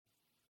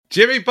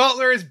Jimmy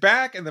Butler is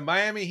back, and the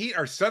Miami Heat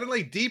are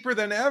suddenly deeper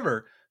than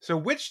ever. So,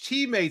 which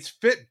teammates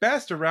fit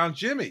best around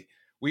Jimmy?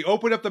 We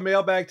open up the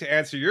mailbag to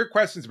answer your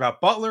questions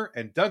about Butler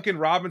and Duncan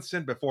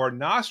Robinson before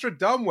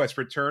Nostradamus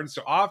returns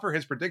to offer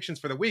his predictions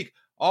for the week.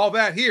 All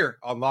that here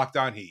on Locked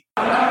On Heat.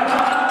 You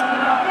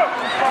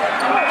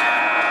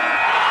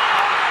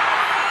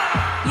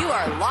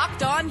are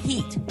Locked On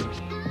Heat,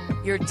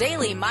 your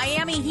daily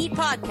Miami Heat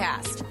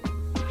podcast.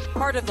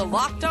 Part of the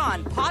Locked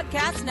On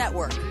Podcast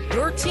Network,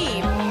 your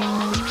team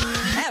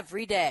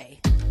every day.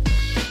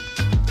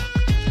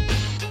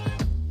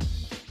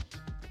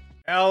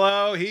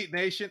 Hello, Heat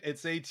Nation.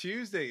 It's a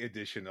Tuesday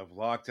edition of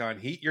Locked On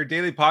Heat, your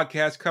daily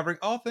podcast covering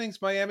all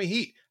things Miami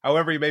Heat.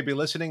 However, you may be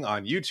listening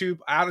on YouTube,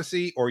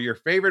 Odyssey, or your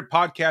favorite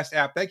podcast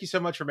app. Thank you so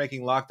much for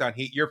making Locked On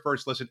Heat your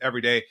first listen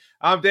every day.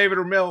 I'm David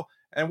Ramil,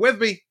 and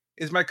with me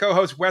is my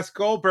co-host Wes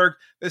Goldberg.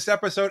 This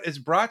episode is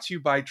brought to you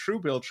by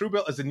Truebill.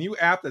 Truebill is a new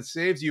app that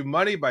saves you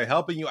money by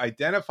helping you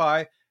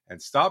identify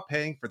and stop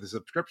paying for the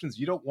subscriptions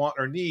you don't want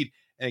or need,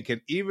 and can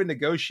even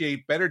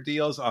negotiate better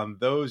deals on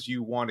those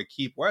you want to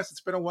keep. Wes,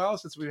 it's been a while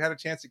since we've had a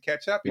chance to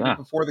catch up, even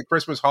before the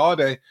Christmas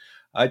holiday.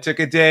 I took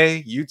a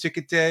day, you took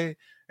a day.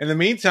 In the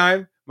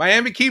meantime,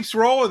 Miami keeps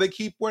rolling. They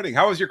keep winning.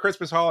 How was your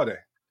Christmas holiday?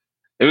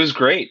 It was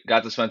great.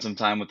 Got to spend some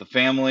time with the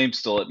family. I'm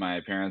still at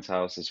my parents'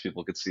 house, as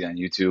people could see on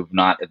YouTube.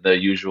 Not at the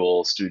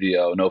usual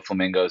studio. No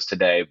flamingos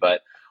today,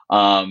 but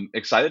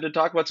excited to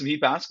talk about some Heat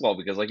basketball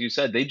because, like you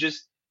said,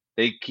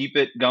 they keep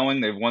it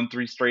going. They've won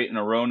 3 straight in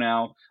a row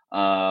now.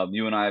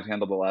 You and I have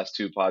handled the last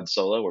 2 pods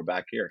solo. We're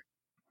back here.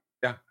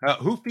 Yeah.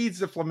 Who feeds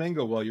the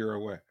flamingo while you're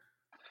away?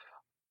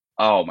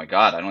 Oh my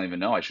God, I don't even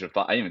know. I should have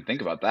thought. I didn't even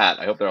think about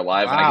that. I hope they're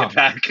alive when I get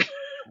back.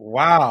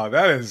 Wow,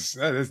 that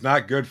is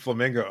not good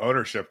flamingo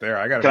ownership there.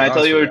 Can I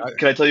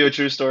tell you a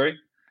true story?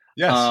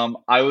 Yes.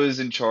 I was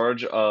in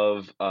charge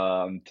of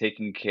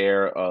taking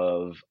care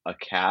of a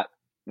cat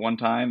one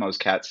time. I was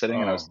cat sitting,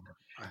 and I don't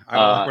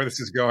know where this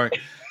is going.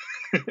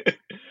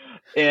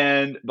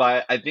 And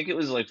I think it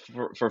was like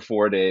for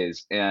 4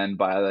 days, and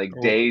by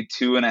day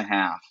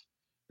 2.5,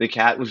 the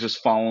cat was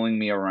just following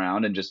me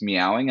around and just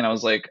meowing, and I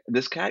was like,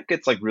 this cat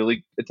gets like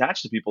really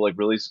attached to people like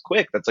really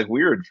quick. That's like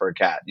weird for a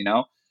cat, you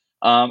know.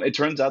 It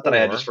turns out that I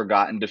had just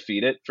forgotten to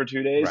feed it for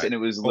 2 days, and it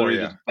was literally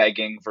just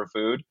begging for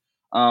food.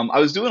 I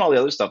was doing all the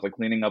other stuff, like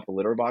cleaning up a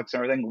litter box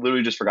and everything.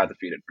 Literally just forgot to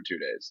feed it for 2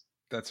 days.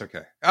 That's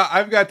okay.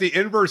 I've got the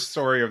inverse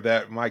story of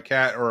that. My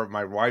cat, or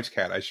my wife's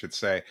cat, I should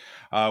say,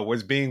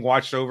 was being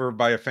watched over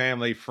by a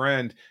family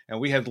friend,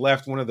 and we had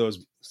left one of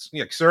those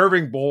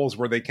serving bowls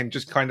where they can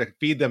just kind of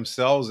feed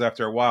themselves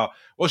after a while.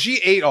 Well,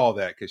 she ate all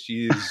that because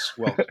she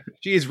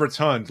is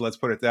rotund, let's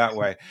put it that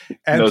way.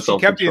 And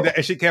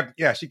she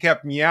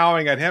kept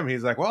meowing at him.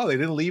 He's like, well, they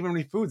didn't leave him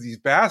any food, these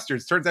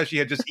bastards. Turns out she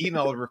had just eaten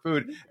all of her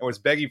food and was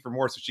begging for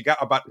more. So she got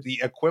about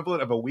the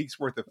equivalent of a week's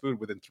worth of food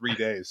within 3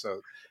 days.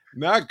 So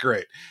not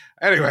great.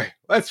 Anyway,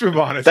 let's move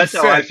on. That's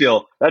how I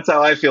feel. That's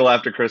how I feel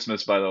after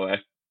Christmas, by the way.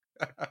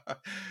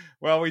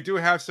 Well, we do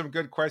have some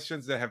good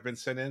questions that have been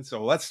sent in.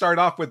 So let's start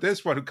off with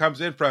this one, who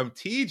comes in from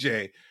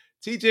TJ.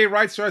 TJ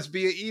writes to us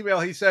via email.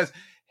 He says,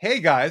 hey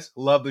guys,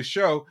 love the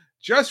show.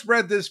 Just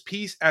read this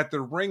piece at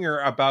The Ringer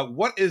about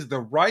what is the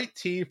right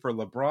team for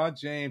LeBron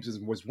James,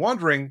 and was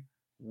wondering,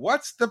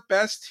 what's the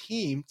best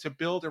team to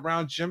build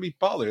around Jimmy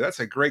Butler? That's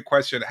a great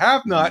question.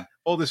 Have not,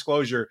 full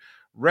disclosure,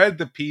 read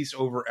the piece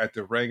over at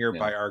The Ringer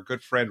by our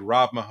good friend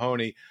Rob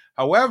Mahoney.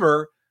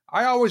 However,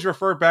 I always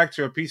refer back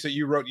to a piece that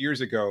you wrote years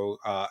ago.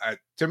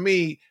 To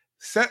me,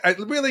 it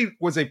really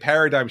was a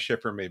paradigm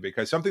shift for me,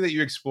 because something that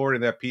you explored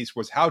in that piece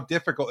was how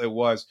difficult it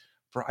was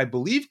for, I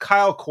believe,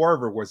 Kyle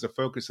Korver was the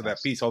focus of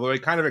that piece, although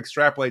it kind of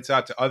extrapolates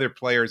out to other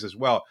players as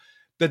well.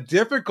 The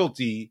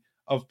difficulty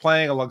of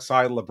playing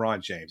alongside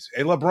LeBron James.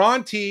 A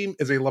LeBron team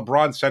is a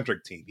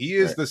LeBron-centric team. He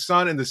is the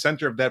sun in the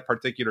center of that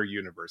particular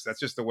universe.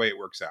 That's just the way it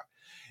works out.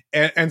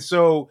 And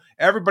so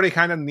everybody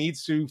kind of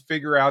needs to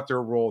figure out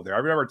their role there. I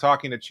remember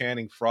talking to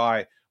Channing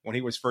Frye when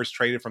he was first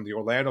traded from the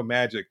Orlando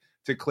Magic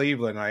to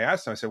Cleveland. And I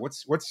asked him, I said,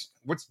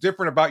 what's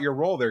different about your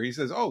role there? He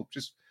says,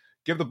 just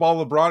give the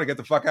ball to LeBron and get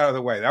the fuck out of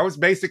the way. That was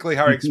basically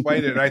how I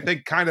explained it. And I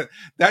think kind of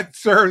that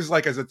serves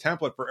like as a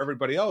template for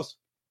everybody else.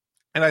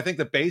 And I think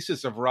the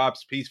basis of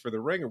Rob's piece for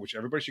The Ringer, which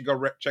everybody should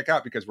go check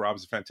out because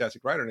Rob's a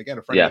fantastic writer and, again,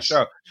 a friend of the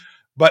show.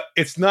 But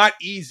it's not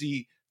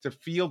easy to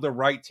field the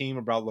right team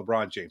about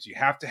LeBron James. You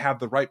have to have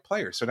the right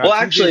players. So now, well,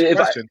 actually,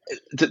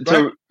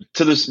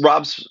 to this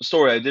Rob's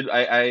story,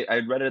 I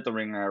read it at The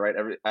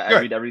Ringer. I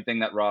read everything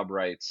that Rob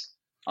writes,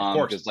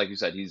 because, like you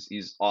said,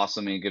 he's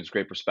awesome and he gives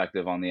great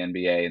perspective on the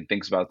NBA and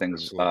thinks about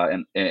things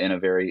in a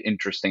very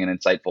interesting and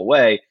insightful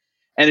way.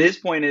 And his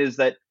point is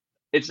that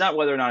it's not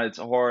whether or not it's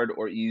hard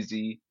or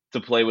easy to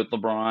play with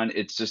LeBron.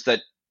 It's just that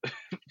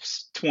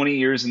 20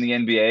 years in the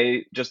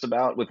NBA, just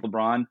about, with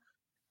LeBron,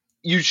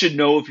 you should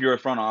know, if you're a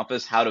front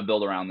office, how to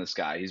build around this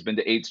guy. He's been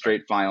to 8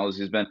 straight finals.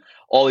 He's been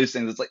all these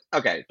things. It's like,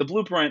 okay, the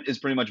blueprint has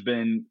pretty much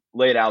been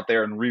laid out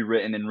there and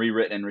rewritten and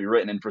rewritten and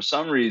rewritten. And for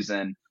some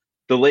reason,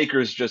 the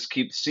Lakers just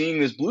keep seeing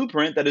this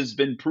blueprint that has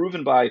been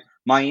proven by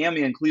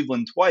Miami and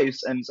Cleveland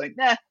twice. And it's like,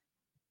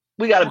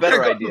 we got a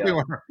better idea. Yeah,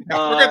 we're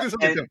going to do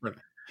something different.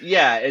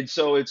 Yeah, and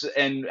so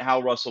and how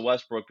Russell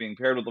Westbrook being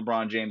paired with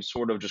LeBron James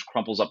sort of just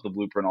crumples up the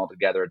blueprint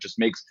altogether. It just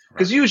makes,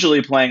 because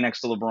usually playing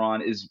next to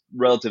LeBron is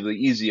relatively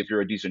easy if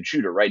you're a decent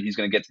shooter, right? He's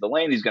going to get to the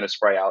lane, he's going to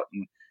spray out,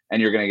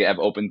 and you're going to have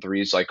open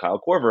threes like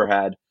Kyle Korver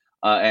had,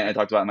 and I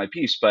talked about in my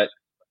piece. But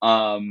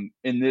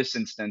in this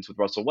instance with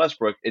Russell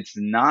Westbrook, it's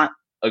not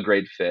a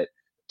great fit.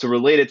 To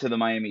relate it to the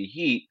Miami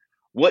Heat,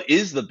 what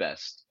is the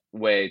best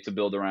way to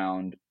build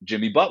around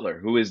Jimmy Butler,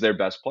 who is their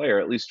best player,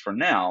 at least for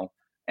now?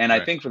 And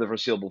I think for the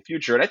foreseeable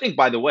future, and I think,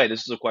 by the way,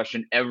 this is a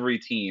question every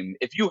team,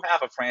 if you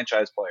have a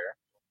franchise player,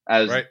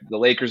 as the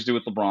Lakers do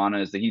with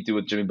LeBron, as the Heat do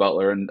with Jimmy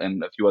Butler,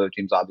 and a few other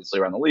teams obviously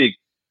around the league,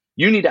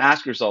 you need to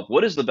ask yourself,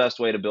 what is the best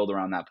way to build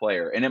around that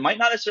player? And it might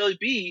not necessarily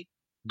be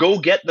go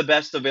get the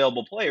best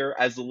available player,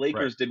 as the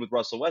Lakers did with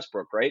Russell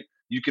Westbrook, right?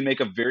 You can make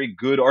a very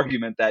good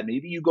argument that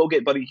maybe you go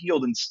get Buddy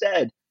Hield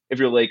instead if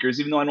you're Lakers,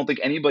 even though I don't think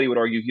anybody would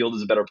argue Hield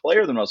is a better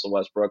player than Russell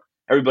Westbrook.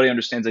 Everybody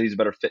understands that he's a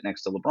better fit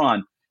next to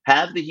LeBron.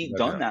 Have the Heat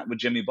done that with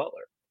Jimmy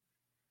Butler?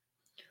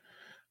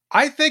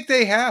 I think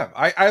they have.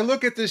 I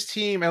look at this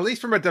team, at least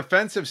from a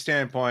defensive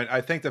standpoint, I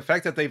think the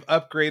fact that they've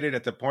upgraded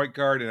at the point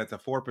guard and at the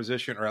 4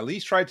 position, or at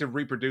least tried to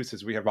reproduce,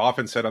 as we have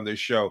often said on this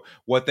show,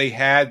 what they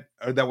had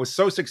that was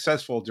so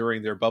successful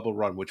during their bubble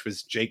run, which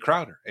was Jay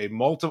Crowder, a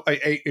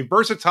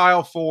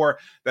versatile 4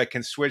 that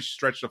can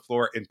stretch the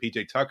floor in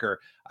PJ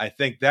Tucker. I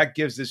think that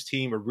gives this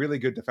team a really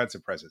good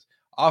defensive presence.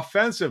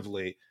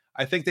 Offensively,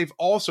 I think they've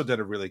also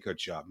done a really good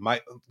job.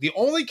 The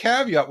only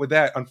caveat with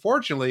that,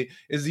 unfortunately,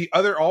 is the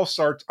other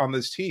all-star on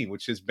this team,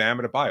 which is Bam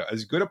Adebayo.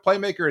 As good a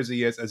playmaker as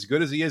he is, as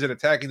good as he is at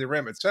attacking the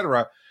rim,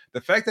 etc.,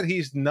 the fact that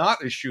he's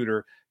not a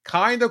shooter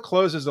kind of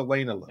closes the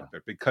lane a little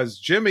bit, because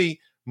Jimmy,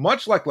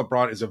 much like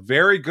LeBron, is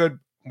very good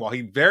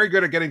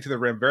at getting to the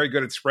rim, very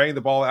good at spraying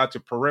the ball out to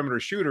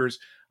perimeter shooters.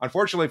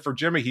 Unfortunately for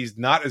Jimmy, he's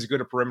not as good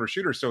a perimeter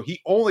shooter, so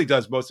he only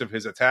does most of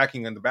his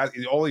attacking in the basket.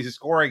 He's only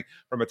scoring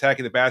from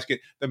attacking the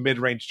basket, the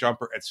mid-range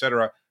jumper,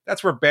 etc.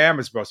 That's where Bam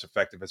is most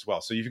effective as well.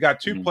 So you've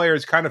got 2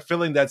 players kind of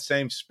filling that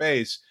same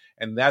space,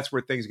 and that's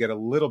where things get a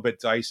little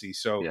bit dicey.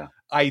 So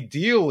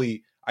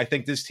ideally, I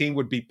think this team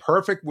would be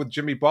perfect with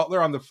Jimmy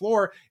Butler on the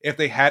floor if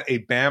they had a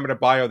Bam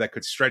Adebayo that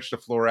could stretch the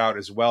floor out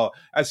as well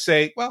as,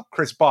 say,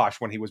 Chris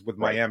Bosh when he was with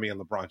Miami and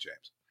LeBron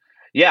James.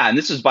 Yeah, and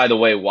this is, by the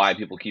way, why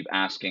people keep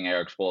asking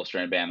Eric Spoelstra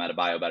and Bam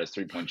Adebayo about his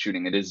three-point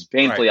shooting. It is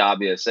painfully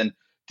obvious. And,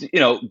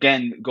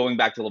 again, going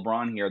back to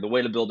LeBron here, the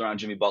way to build around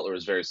Jimmy Butler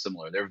is very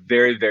similar. They're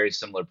very, very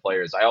similar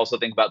players. I also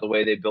think about the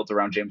way they built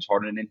around James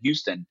Harden in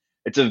Houston.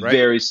 It's a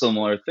very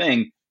similar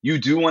thing. You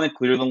do want to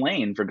clear the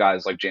lane for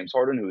guys like James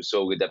Harden, who is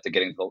so adept at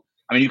getting to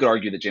 – I mean, you could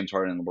argue that James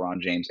Harden and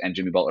LeBron James and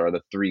Jimmy Butler are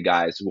the 3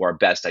 guys who are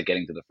best at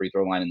getting to the free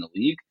throw line in the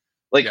league.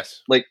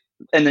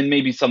 And then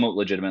maybe somewhat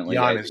legitimately.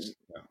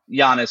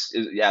 Giannis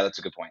is, that's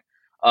a good point.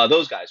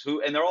 Those guys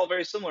and they're all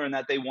very similar in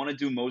that they want to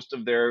do most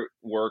of their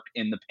work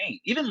in the paint.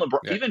 Even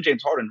even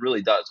James Harden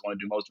really does want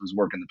to do most of his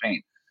work in the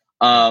paint.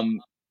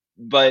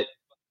 But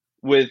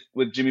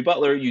with Jimmy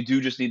Butler, you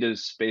do just need to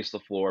space the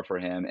floor for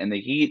him. And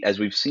the Heat, as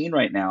we've seen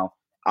right now,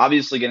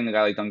 obviously getting a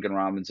guy like Duncan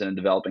Robinson and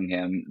developing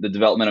him, the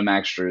development of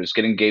Max Strus,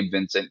 getting Gabe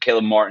Vincent,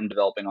 Caleb Martin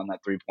developing on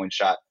that 3-point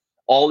shot,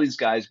 all these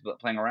guys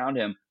playing around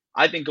him.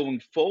 I think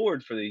going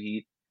forward for the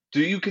Heat, do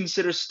you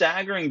consider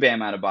staggering Bam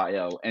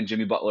Adebayo and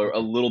Jimmy Butler a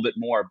little bit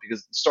more? Because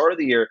at the start of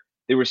the year,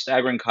 they were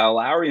staggering Kyle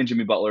Lowry and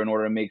Jimmy Butler in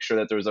order to make sure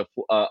that there was a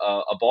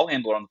ball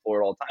handler on the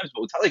floor at all times.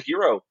 But with Tyler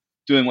Hero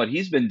doing what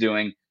he's been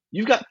doing,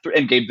 you've got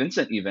and Gabe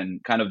Vincent even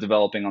kind of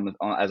developing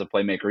as a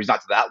playmaker. He's not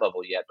to that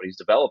level yet, but he's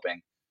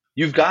developing.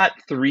 You've got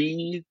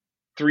 3.5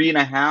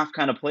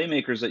 kind of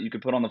playmakers that you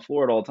could put on the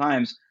floor at all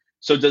times.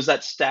 So does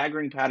that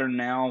staggering pattern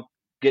now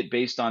get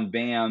based on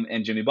Bam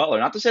and Jimmy Butler?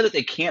 Not to say that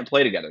they can't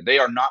play together. They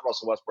are not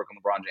Russell Westbrook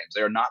and LeBron James.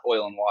 They are not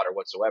oil and water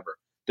whatsoever.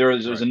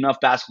 There's enough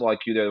basketball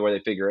IQ there where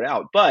they figure it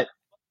out. But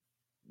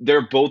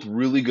they're both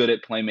really good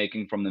at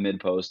playmaking from the mid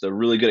post. They're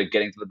really good at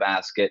getting to the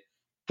basket,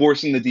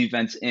 forcing the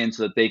defense in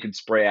so that they can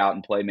spray out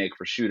and play make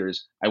for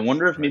shooters. I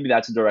wonder if maybe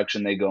that's a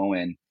direction they go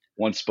in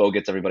once Spo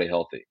gets everybody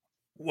healthy.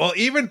 Well,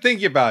 even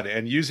thinking about it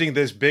and using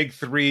this big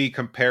 3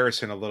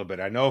 comparison a little bit,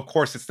 I know, of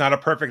course, it's not a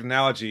perfect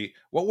analogy.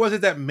 What was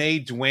it that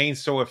made Dwayne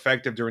so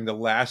effective during the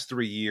last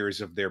 3 years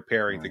of their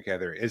pairing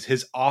together is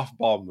his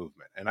off-ball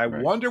movement. And I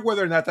wonder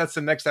whether or not that's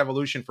the next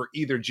evolution for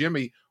either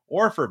Jimmy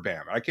or for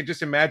Bam. I can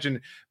just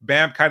imagine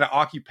Bam kind of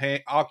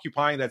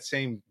occupying that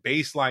same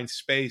baseline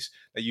space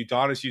that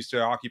Udonis used to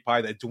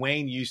occupy, that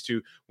Dwayne used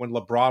to when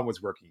LeBron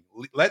was working.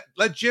 Let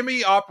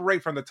Jimmy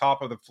operate from the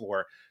top of the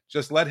floor.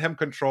 Just let him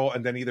control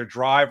and then either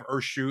drive or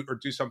shoot or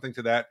do something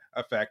to that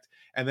effect.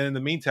 And then in the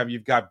meantime,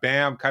 you've got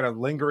Bam kind of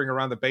lingering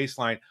around the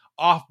baseline,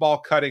 off-ball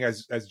cutting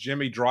as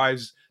Jimmy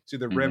drives to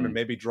the rim and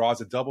maybe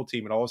draws a double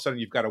team. And all of a sudden,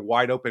 you've got a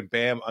wide-open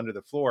Bam under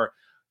the floor.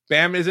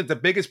 Bam isn't the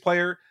biggest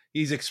player.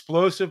 He's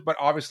explosive, but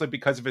obviously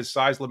because of his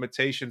size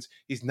limitations,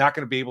 he's not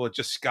going to be able to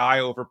just sky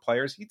over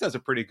players. He does a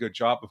pretty good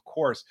job, of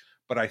course.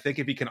 But I think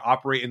if he can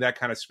operate in that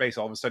kind of space,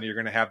 all of a sudden you're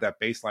going to have that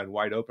baseline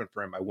wide open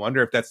for him. I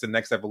wonder if that's the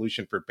next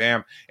evolution for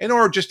Bam in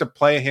order just to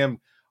play him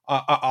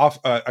off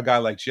a guy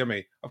like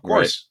Jimmy. Of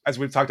course, as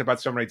we've talked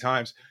about so many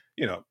times,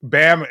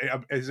 Bam,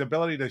 his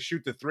ability to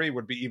shoot the three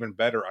would be even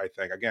better, I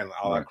think. Again,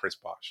 a la Chris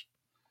Bosh.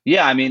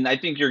 Yeah, I mean, I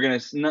think you're going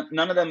to –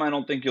 none of them I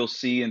don't think you'll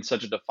see in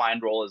such a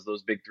defined role as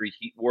those big three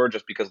Heat were,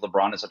 just because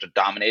LeBron is such a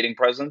dominating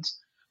presence.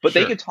 But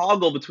they could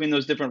toggle between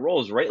those different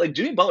roles, right? Like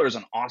Jimmy Butler is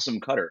an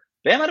awesome cutter.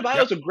 Bam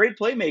Adebayo is a great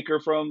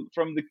playmaker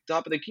from the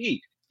top of the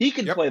key. He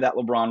could play that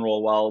LeBron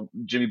role while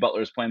Jimmy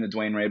Butler is playing the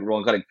Dwayne Wade role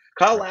and cutting.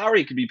 Kyle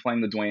Lowry could be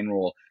playing the Dwayne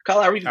role. Kyle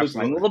Lowry could be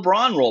playing the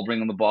LeBron role,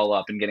 bringing the ball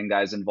up and getting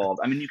guys involved.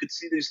 I mean, you could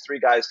see these three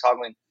guys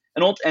toggling.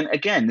 And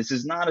again, this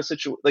is not a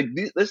situation like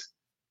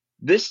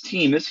this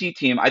team, this Heat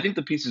team. I think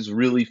the pieces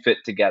really fit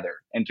together.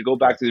 And to go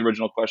back to the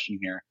original question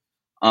here,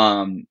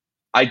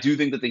 I do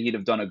think that the Heat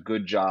have done a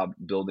good job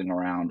building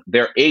around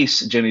their ace,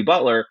 Jimmy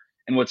Butler.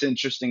 And what's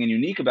interesting and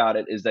unique about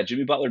it is that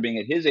Jimmy Butler, being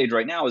at his age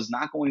right now, is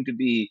not going to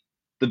be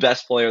the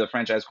best player, the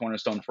franchise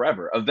cornerstone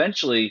forever.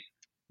 Eventually,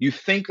 you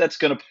think that's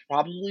going to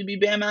probably be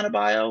Bam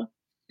Adebayo,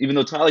 even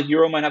though Tyler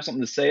Hero might have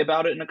something to say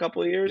about it in a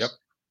couple of years.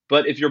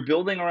 But if you're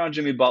building around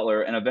Jimmy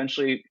Butler and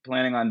eventually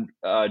planning on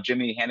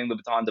Jimmy handing the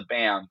baton to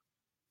Bam,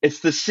 it's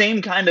the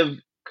same kind of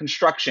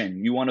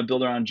construction. You want to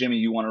build around Jimmy,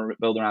 you want to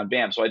build around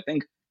Bam. So I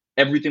think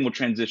everything will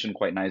transition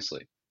quite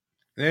nicely.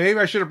 Maybe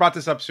I should have brought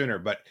this up sooner,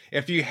 but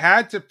if you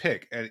had to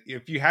pick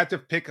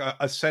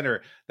a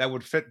center that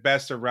would fit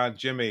best around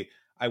Jimmy,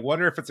 I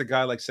wonder if it's a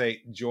guy like,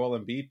 say, Joel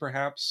Embiid,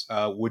 perhaps.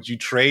 Would you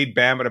trade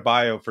Bam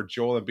Adebayo for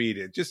Joel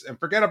Embiid? And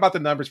forget about the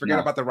numbers, forget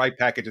about the right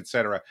package,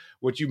 etc.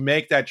 Would you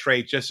make that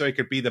trade just so it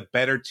could be the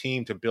better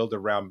team to build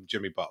around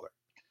Jimmy Butler?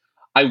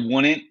 I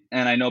wouldn't,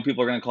 and I know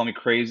people are going to call me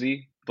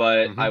crazy,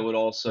 but I would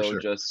also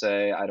just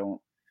say I don't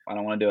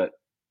want to do it.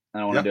 I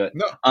don't want to do it.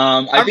 No,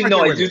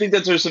 I do think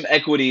that there's some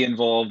equity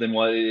involved in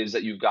what it is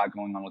that you've got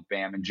going on with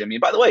Bam and Jimmy.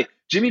 By the way,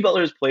 Jimmy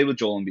Butler has played with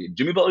Joel Embiid.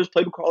 Jimmy Butler has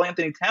played with Karl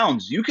Anthony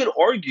Towns. You could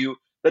argue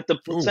that the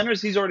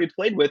centers he's already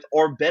played with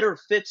are better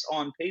fits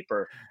on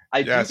paper.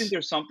 I do think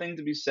there's something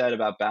to be said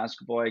about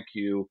basketball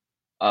IQ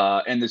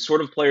and the sort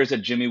of players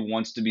that Jimmy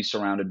wants to be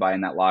surrounded by in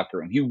that locker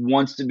room. He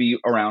wants to be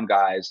around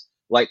guys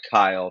like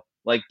Kyle,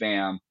 like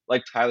Bam,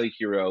 like Tyler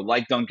Hero,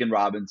 like Duncan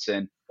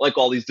Robinson, like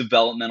all these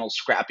developmental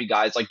scrappy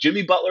guys like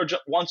Jimmy Butler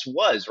once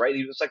was, right?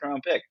 He was a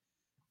second-round pick.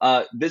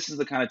 This is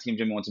the kind of team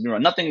Jimmy wants to be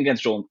around. Nothing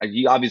against Joel.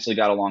 He obviously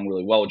got along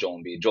really well with Joel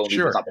Embiid. Joel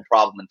Embiid was not the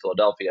problem in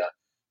Philadelphia.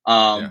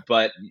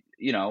 But,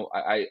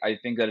 I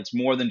think that it's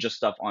more than just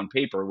stuff on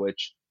paper,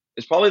 which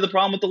is probably the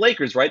problem with the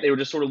Lakers, right? They were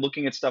just sort of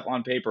looking at stuff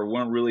on paper,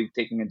 weren't really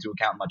taking into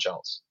account much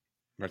else.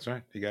 That's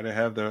right. You got to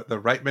have the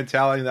right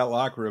mentality in that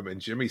locker room.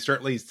 And Jimmy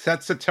certainly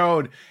sets the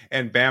tone,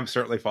 and Bam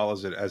certainly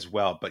follows it as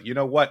well. But you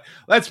know what?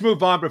 Let's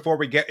move on before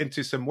we get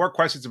into some more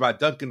questions about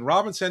Duncan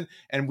Robinson,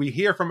 and we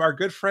hear from our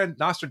good friend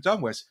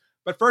Nostradamus.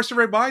 But first, a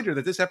reminder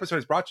that this episode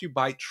is brought to you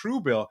by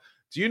Truebill.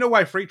 Do you know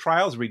why free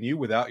trials renew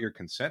without your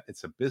consent?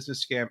 It's a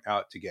business scam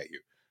out to get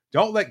you.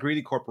 Don't let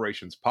greedy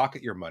corporations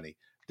pocket your money.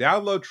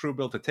 Download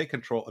Truebill to take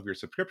control of your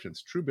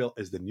subscriptions. Truebill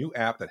is the new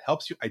app that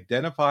helps you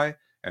identify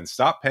and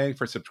stop paying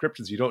for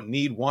subscriptions you don't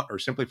need, want, or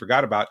simply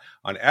forgot about.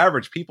 On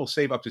average, people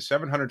save up to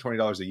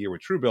 $720 a year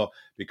with Truebill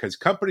because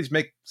companies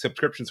make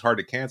subscriptions hard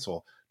to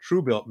cancel.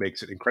 Truebill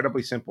makes it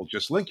incredibly simple.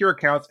 Just link your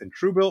accounts and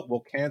Truebill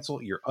will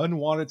cancel your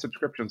unwanted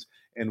subscriptions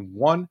in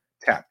one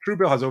tap.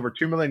 Truebill has over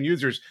 2 million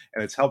users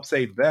and it's helped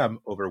save them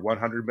over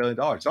 $100 million.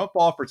 Don't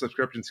fall for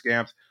subscription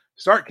scams.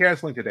 Start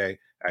canceling today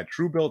at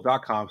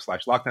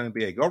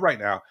Truebill.com/LockedOnNBA. Go right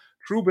now.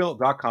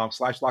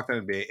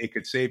 Truebill.com/LockedOnNBA. It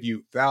could save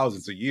you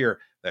thousands a year.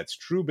 That's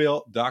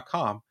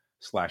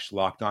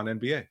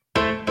Truebill.com/LockedOnNBA.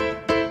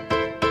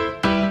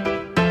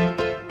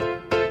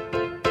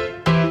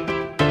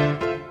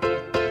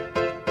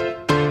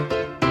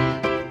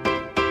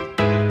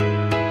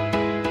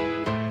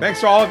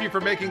 Thanks to all of you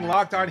for making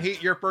Locked On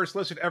Heat your first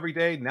listen every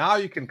day. Now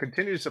you can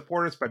continue to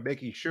support us by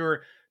making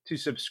sure to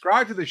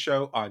subscribe to the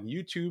show on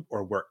YouTube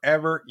or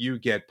wherever you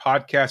get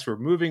podcasts. We're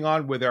moving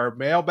on with our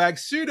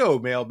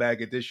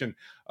pseudo-mailbag edition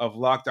of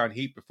Locked On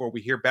Heat before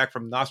we hear back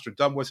from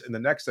Nostradamus in the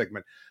next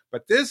segment.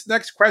 But this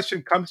next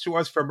question comes to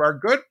us from our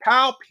good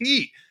pal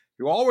Pete,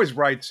 who always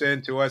writes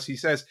in to us. He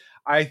says,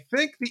 I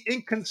think the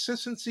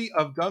inconsistency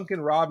of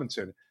Duncan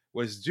Robinson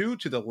was due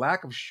to the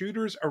lack of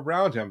shooters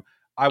around him.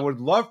 I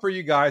would love for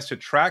you guys to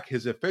track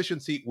his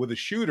efficiency with the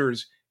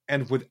shooters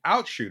and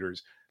without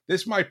shooters.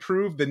 This might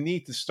prove the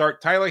need to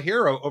start Tyler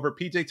Hero over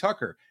PJ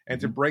Tucker and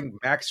to bring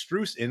Max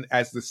Strus in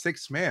as the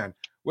sixth man.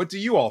 What do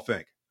you all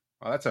think?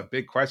 Well, that's a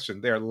big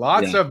question. There are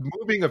lots of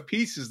moving of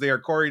pieces there,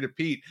 Corey to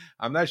Pete.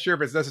 I'm not sure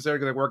if it's necessarily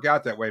going to work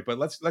out that way, but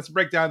let's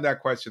break down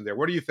that question there.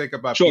 What do you think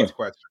about Pete's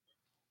question?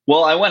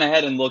 Well, I went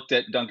ahead and looked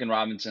at Duncan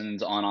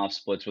Robinson's on-off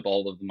splits with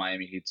all of the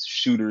Miami Heat's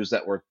shooters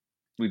that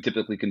we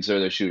typically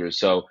consider their shooters.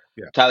 So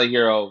Tyler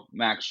Hero,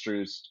 Max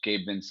Strus,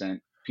 Gabe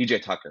Vincent,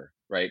 PJ Tucker,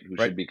 right? Who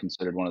should be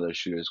considered one of those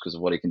shooters because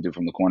of what he can do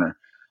from the corner.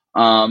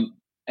 And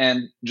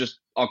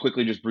I'll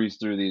quickly just breeze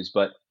through these,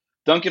 but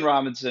Duncan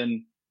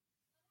Robinson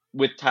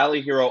with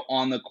Tyler Hero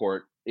on the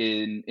court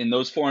in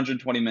those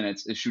 420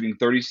 minutes is shooting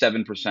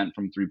 37%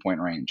 from 3-point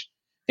range.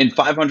 In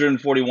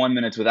 541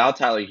 minutes without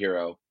Tyler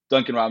Hero,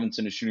 Duncan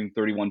Robinson is shooting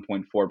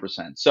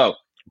 31.4%. So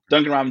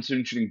Duncan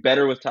Robinson shooting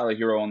better with Tyler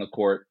Hero on the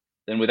court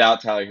than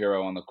without Tyler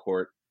Hero on the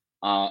court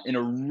in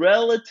a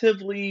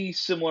relatively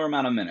similar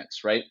amount of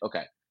minutes, right?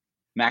 Okay.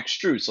 Max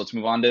Strus, let's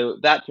move on to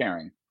that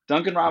pairing.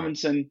 Duncan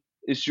Robinson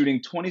is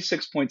shooting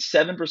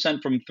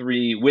 26.7% from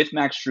three with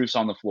Max Strus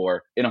on the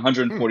floor in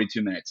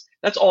 142 minutes.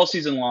 That's all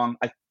season long.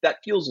 That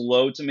feels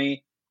low to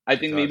me. I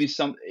think maybe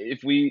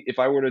if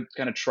I were to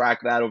kind of track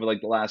that over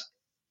like the last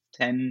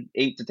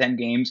 8 to 10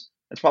 games,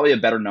 that's probably a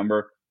better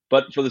number.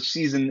 But for the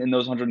season in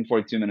those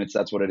 142 minutes,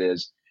 that's what it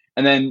is.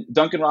 And then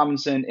Duncan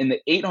Robinson in the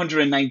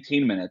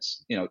 819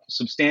 minutes,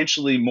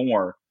 substantially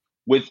more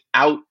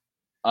without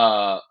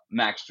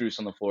Max Strus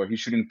on the floor. He's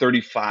shooting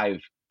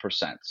 35%.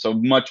 So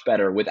much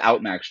better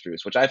without Max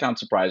Strus, which I found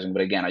surprising.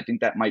 But again, I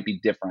think that might be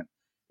different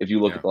if you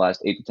look at the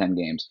last 8 to 10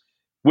 games.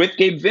 With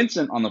Gabe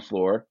Vincent on the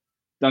floor,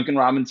 Duncan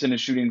Robinson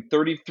is shooting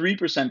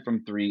 33%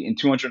 from three in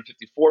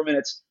 254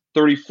 minutes,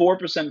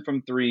 34%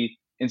 from three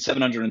in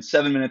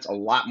 707 minutes, a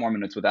lot more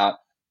minutes without.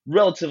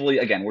 Relatively,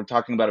 again, we're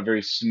talking about a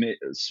very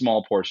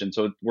small portion,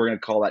 so we're going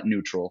to call that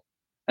neutral.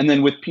 And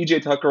then with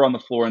PJ Tucker on the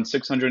floor in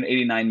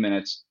 689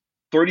 minutes,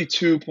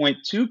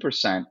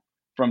 32.2%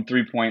 from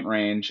three-point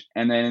range.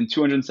 And then in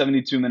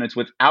 272 minutes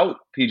without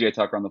PJ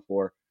Tucker on the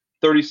floor,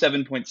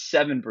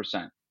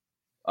 37.7%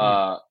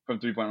 from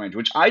three-point range,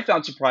 which I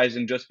found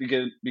surprising just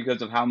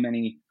because of how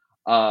many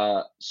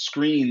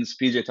screens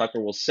PJ Tucker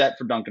will set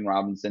for Duncan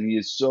Robinson. He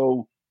is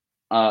so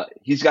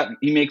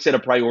he makes it a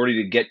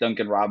priority to get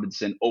Duncan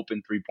Robinson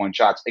open three-point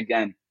shots.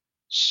 Again,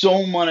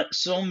 so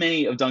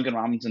many of Duncan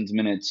Robinson's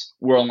minutes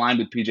were aligned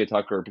with PJ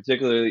Tucker,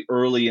 particularly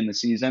early in the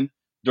season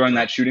during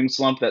that shooting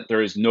slump that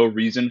there is no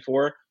reason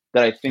for,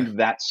 that I think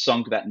that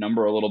sunk that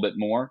number a little bit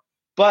more.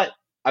 But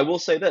I will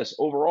say this,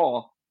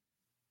 overall,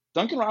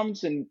 Duncan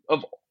Robinson,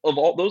 of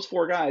all those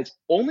four guys,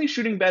 only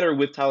shooting better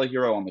with Tyler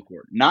Hero on the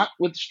court. Not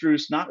with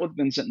Strus, not with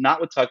Vincent,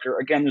 not with Tucker.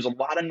 Again, there's a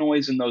lot of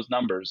noise in those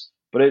numbers,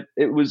 but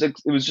it was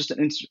just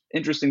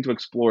interesting to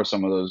explore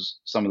some of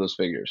those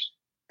figures.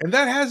 And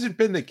that hasn't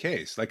been the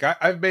case. Like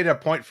I've made a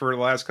point for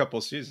the last couple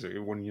of seasons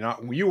when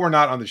you were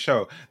not on the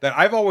show, that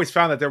I've always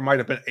found that there might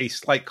have been a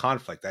slight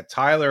conflict, that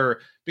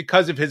Tyler,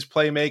 because of his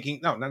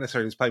playmaking, no, not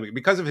necessarily his playmaking,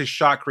 because of his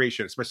shot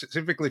creation,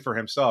 specifically for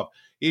himself,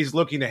 he's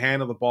looking to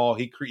handle the ball.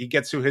 He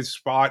gets to his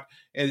spot,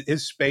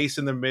 his space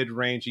in the mid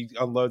range. He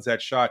unloads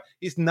that shot.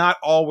 He's not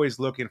always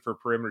looking for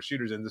perimeter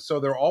shooters, and so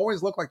there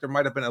always looked like there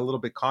might have been a little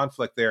bit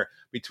conflict there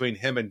between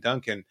him and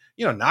Duncan.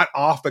 Not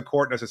off the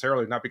court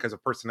necessarily, not because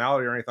of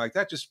personality or anything like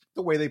that. Just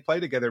the way they play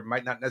together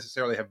might not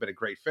necessarily have been a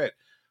great fit.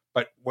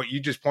 But what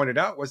you just pointed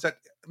out was that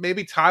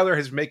maybe Tyler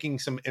is making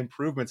some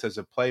improvements as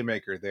a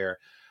playmaker there.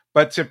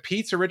 But to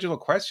Pete's original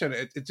question,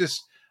 it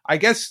just, I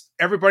guess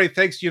everybody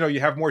thinks, you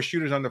have more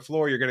shooters on the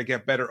floor, you're going to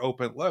get better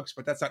open looks,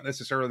 but that's not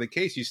necessarily the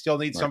case. You still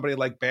need somebody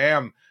like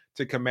Bam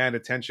to command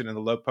attention in the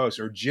low post,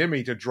 or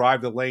Jimmy to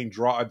drive the lane,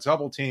 draw a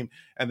double team,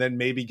 and then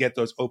maybe get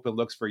those open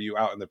looks for you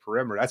out in the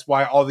perimeter. That's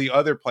why all the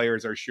other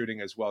players are shooting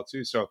as well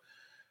too. So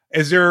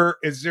is there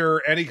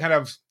any kind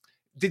of,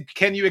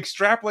 can you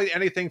extrapolate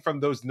anything from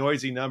those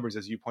noisy numbers,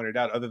 as you pointed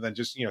out, other than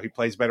just, he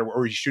plays better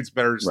or he shoots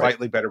better,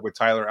 slightly better with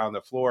Tyler on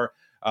the floor?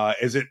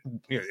 Is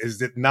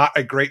it not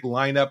a great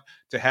lineup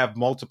to have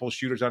multiple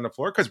shooters on the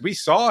floor? Because we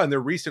saw in their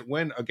recent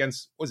win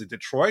against, was it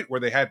Detroit, where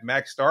they had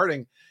Max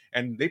starting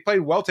and they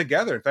played well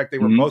together. In fact, they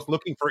were both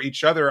looking for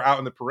each other out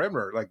in the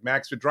perimeter. Like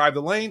Max would drive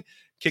the lane,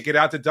 kick it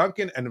out to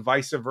Duncan, and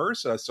vice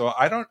versa. So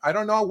I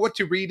don't know what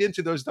to read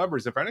into those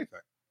numbers, if anything.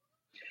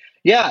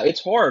 Yeah,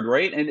 it's hard,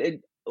 right? And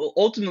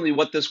ultimately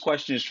what this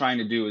question is trying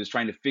to do is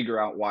trying to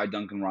figure out why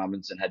Duncan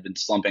Robinson had been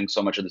slumping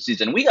so much of the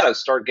season. We got to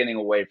start getting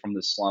away from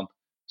the slump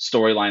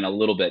storyline a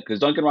little bit, because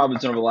Duncan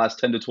Robinson over the last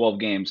 10 to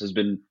 12 games has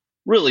been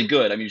really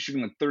good. I mean,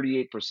 shooting like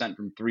 38%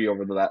 from three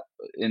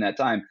in that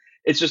time.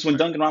 It's just when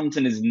Duncan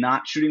Robinson is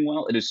not shooting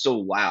well, it is so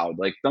loud.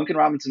 Like Duncan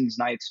Robinson's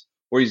nights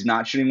where he's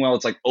not shooting well,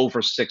 it's like 0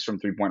 for 6 from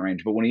 3-point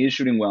range. But when he is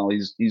shooting well,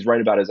 he's right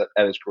about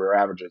at his career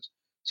averages.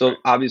 So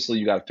obviously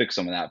you got to fix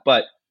some of that.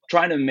 But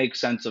trying to make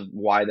sense of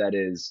why that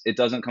is, it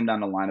doesn't come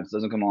down to lineups, it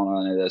doesn't come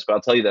on any of this. But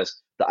I'll tell you this,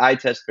 the eye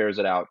test bears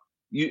it out.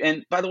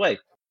 And by the way,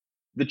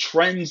 the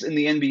trends in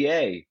the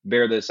NBA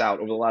bear this out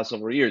over the last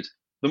several years.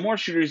 The more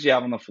shooters you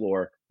have on the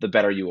floor, the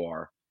better you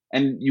are.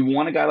 And you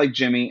want a guy like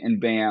Jimmy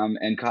and Bam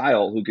and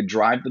Kyle who could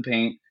drive the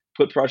paint,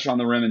 put pressure on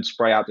the rim, and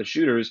spray out the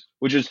shooters,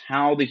 which is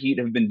how the Heat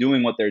have been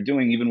doing what they're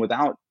doing even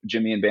without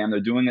Jimmy and Bam.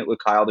 They're doing it with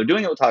Kyle. They're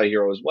doing it with Tyler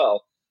Hero as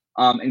well,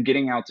 and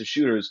getting out to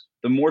shooters.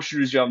 The more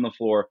shooters you have on the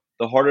floor,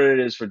 the harder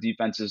it is for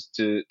defenses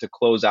to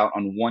close out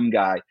on one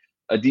guy.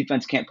 A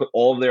defense can't put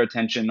all of their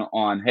attention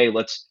on, hey,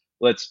 let's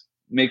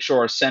make sure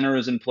our center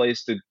is in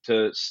place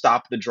to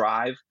stop the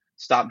drive,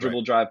 stop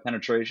dribble drive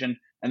penetration,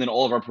 and then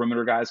all of our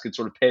perimeter guys could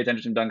sort of pay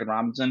attention to Duncan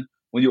Robinson.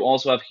 When you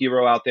also have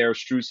Hero out there,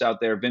 Strus out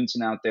there,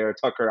 Vincent out there,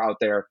 Tucker out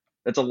there,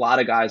 that's a lot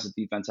of guys that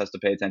defense has to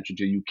pay attention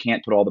to. You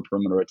can't put all the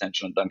perimeter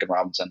attention on Duncan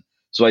Robinson.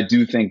 So I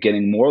do think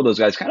getting more of those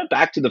guys, kind of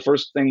back to the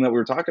first thing that we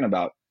were talking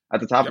about at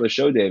the top of the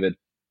show, David,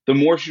 the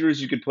more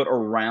shooters you could put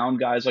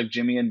around guys like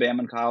Jimmy and Bam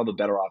and Kyle, the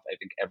better off I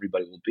think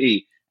everybody will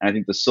be. And I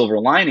think the silver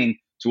lining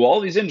to all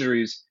these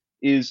injuries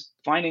is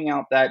finding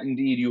out that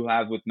indeed you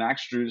have with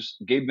Max Strus,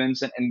 Gabe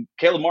Vincent, and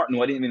Caleb Martin,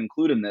 who I didn't even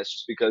include in this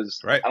just because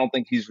I don't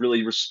think he's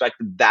really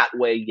respected that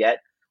way yet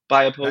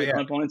by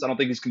opponents. I don't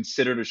think he's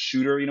considered a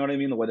shooter, you know what I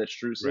mean? The way that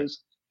Strus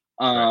is.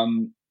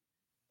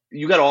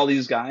 You got all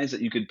these guys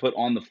that you could put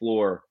on the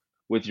floor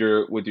with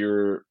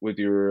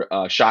your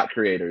shot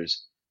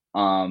creators.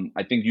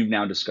 I think you've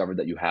now discovered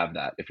that you have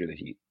that if you're the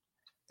Heat.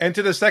 And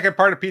to the second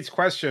part of Pete's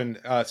question,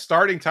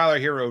 starting Tyler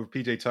Hero over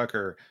PJ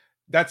Tucker,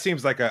 that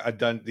seems like a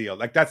done deal.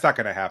 Like, that's not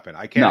going to happen.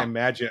 I can't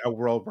imagine a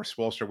world where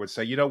Spoelstra would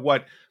say, you know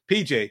what,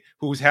 PJ,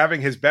 who's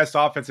having his best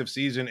offensive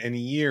season in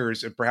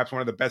years and perhaps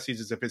one of the best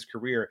seasons of his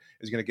career,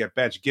 is going to get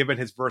benched, given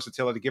his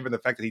versatility, given the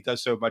fact that he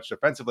does so much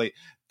defensively,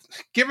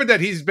 given that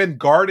he's been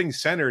guarding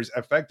centers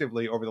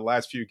effectively over the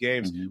last few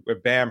games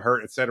with Bam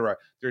hurt, etc.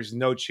 There's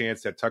no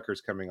chance that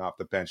Tucker's coming off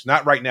the bench.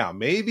 Not right now.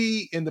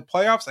 Maybe in the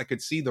playoffs, I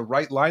could see the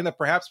right lineup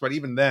perhaps, but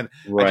even then,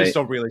 I just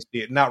don't really see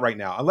it. Not right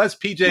now. Unless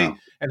PJ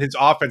and his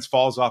offense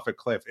falls off a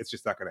cliff, it's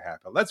just not going to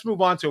happen. Let's move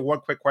on to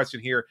one quick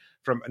question here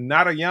from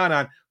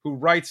Narayanan, who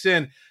writes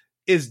in,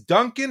 is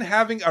Duncan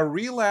having a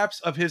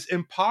relapse of his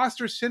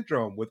imposter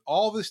syndrome with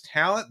all this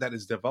talent that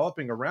is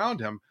developing around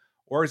him,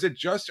 or is it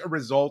just a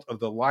result of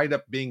the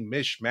lineup being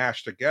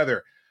mishmashed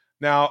together?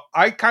 Now,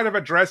 I kind of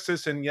addressed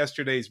this in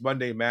yesterday's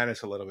Monday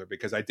Madness a little bit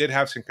because I did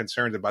have some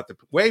concerns about the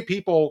way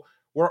people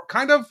were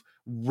kind of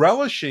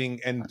relishing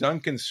in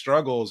Duncan's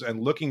struggles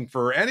and looking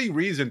for any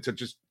reason to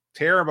just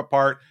tear him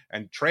apart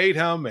and trade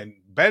him and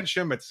bench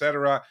him,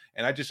 etc.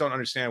 And I just don't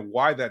understand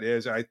why that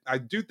is. I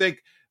do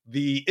think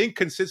the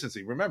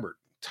inconsistency, remember,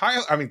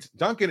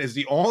 Duncan is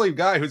the only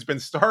guy who's been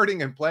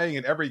starting and playing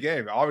in every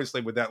game,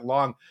 obviously with that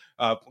long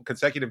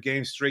consecutive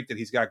game streak that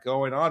he's got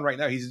going on right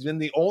now. He's been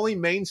the only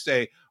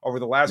mainstay over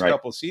the last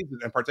couple of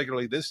seasons, and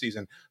particularly this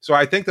season. So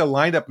I think the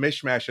lineup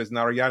mishmash, as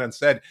Narayanan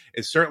said,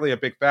 is certainly a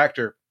big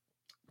factor.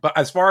 But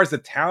as far as the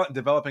talent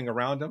developing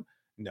around him,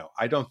 no,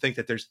 I don't think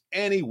that there's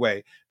any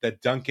way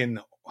that Duncan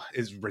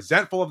is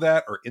resentful of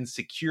that or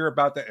insecure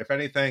about that. If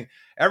anything,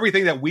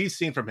 everything that we've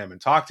seen from him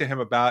and talked to him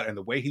about and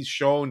the way he's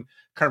shown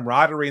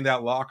camaraderie in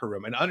that locker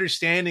room and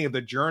understanding of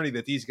the journey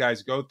that these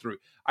guys go through,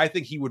 I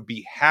think he would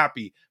be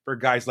happy for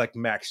guys like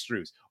Max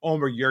Strus,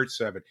 Omer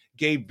Yurtseven,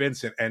 Gabe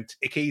Vincent, and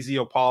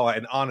KZ Opala,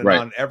 and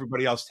on,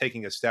 everybody else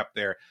taking a step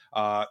there.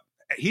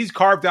 He's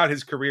carved out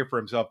his career for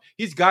himself.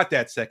 He's got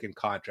that second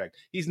contract.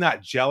 He's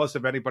not jealous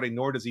of anybody,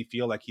 nor does he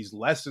feel like he's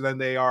less than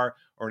they are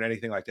or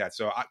anything like that.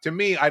 So to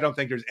me, I don't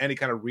think there's any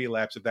kind of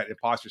relapse of that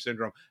imposter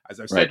syndrome. As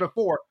I've said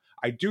before,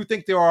 I do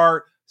think there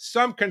are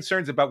some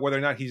concerns about whether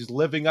or not he's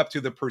living up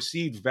to the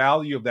perceived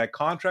value of that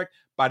contract,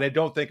 but I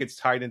don't think it's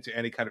tied into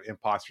any kind of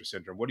imposter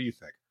syndrome. What do you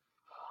think?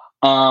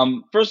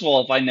 First of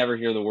all, if I never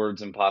hear the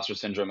words imposter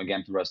syndrome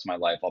again for the rest of my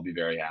life, I'll be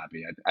very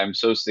happy. I'm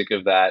so sick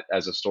of that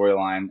as a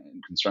storyline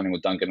concerning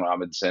with Duncan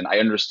Robinson. I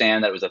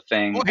understand that was a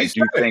thing. Well, I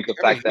do think the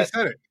fact that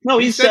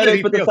he said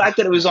it, but the fact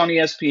that it was on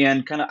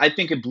ESPN I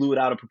think it blew it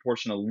out of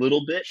proportion a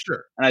little bit.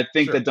 Sure. And I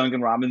think that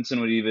Duncan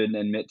Robinson would even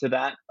admit to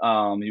that.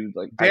 He was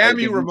like, "Damn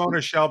you, Ramona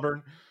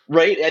Shelburne."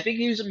 Right. I think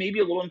he's maybe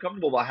a little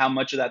uncomfortable about how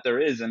much of that there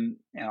is. And,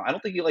 I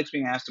don't think he likes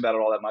being asked about it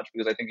all that much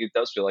because I think he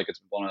does feel like it's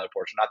blown out of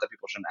proportion. Not that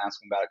people shouldn't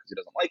ask him about it because he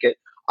doesn't like it.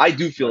 I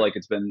do feel like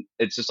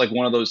it's just like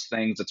one of those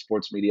things that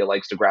sports media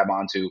likes to grab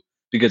onto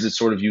because it's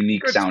sort of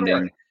unique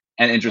sounding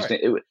and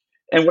interesting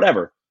and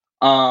whatever.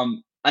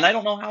 And I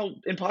don't know how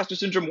imposter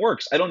syndrome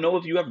works. I don't know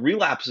if you have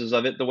relapses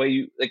of it the way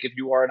you, like if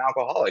you are an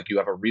alcoholic, you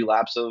have a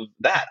relapse of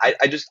that.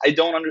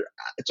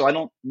 So I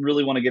don't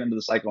really want to get into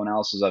the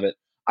psychoanalysis of it.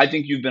 I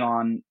think you've been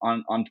on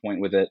point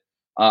with it.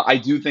 I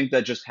do think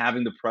that just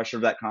having the pressure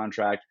of that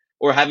contract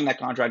or having that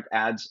contract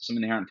adds some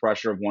inherent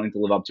pressure of wanting to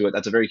live up to it.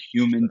 That's a very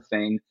human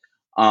thing.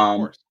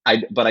 But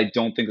I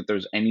don't think that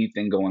there's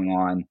anything going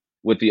on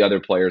with the other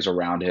players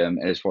around him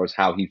as far as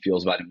how he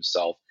feels about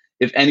himself.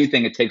 If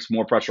anything, it takes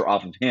more pressure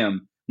off of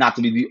him not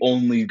to be the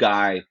only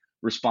guy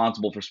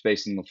responsible for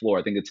spacing the floor.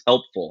 I think it's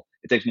helpful.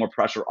 It takes more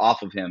pressure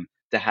off of him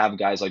to have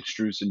guys like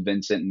Strus and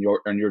Vincent and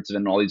Yurtseven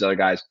and all these other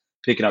guys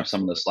picking up some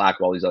of the slack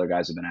while these other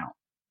guys have been out.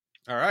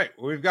 All right.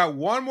 We've got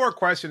one more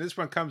question. This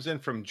one comes in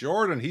from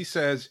Jordan. He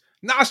says,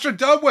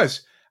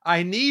 Nostradamus,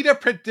 I need a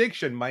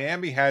prediction.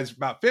 Miami has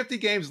about 50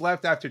 games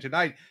left after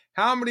tonight.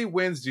 How many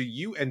wins do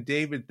you and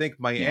David think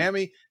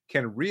Miami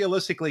can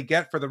realistically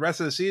get for the rest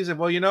of the season?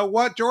 Well, you know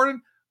what,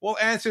 Jordan? We'll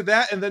answer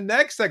that in the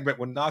next segment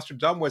when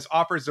Nostradamus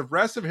offers the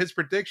rest of his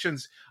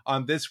predictions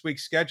on this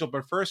week's schedule.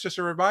 But first, just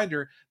a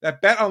reminder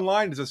that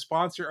BetOnline is a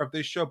sponsor of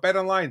this show.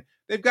 BetOnline,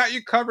 they've got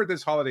you covered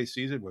this holiday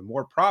season with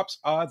more props,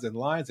 odds, and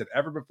lines than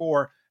ever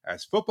before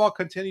as football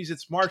continues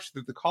its march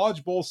through the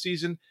College Bowl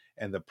season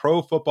and the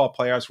pro football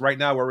playoffs. Right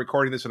now, we're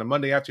recording this on a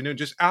Monday afternoon,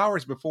 just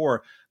hours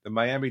before the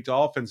Miami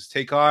Dolphins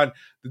take on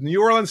the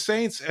New Orleans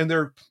Saints and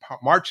their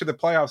march to the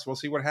playoffs. We'll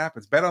see what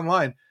happens.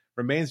 BetOnline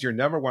remains your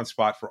number one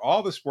spot for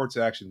all the sports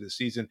action this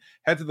season.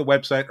 Head to the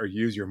website or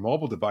use your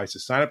mobile device to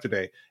sign up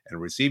today and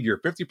receive your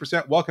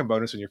 50% welcome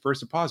bonus on your first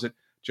deposit.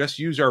 Just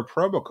use our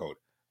promo code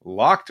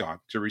Locked On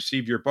to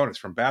receive your bonus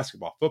from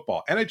basketball,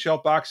 football,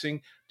 NHL,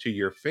 boxing to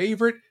your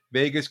favorite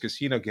Vegas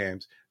casino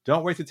games.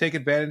 Don't wait to take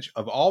advantage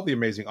of all the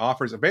amazing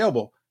offers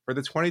available for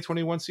the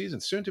 2021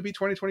 season, soon to be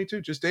 2022,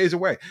 just days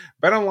away.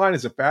 BetOnline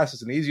is the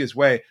fastest and easiest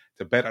way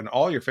to bet on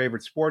all your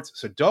favorite sports,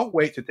 so don't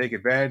wait to take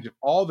advantage of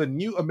all the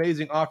new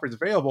amazing offers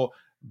available.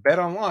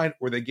 BetOnline,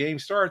 where the game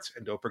starts,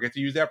 and don't forget to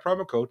use that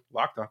promo code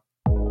LOCKEDON.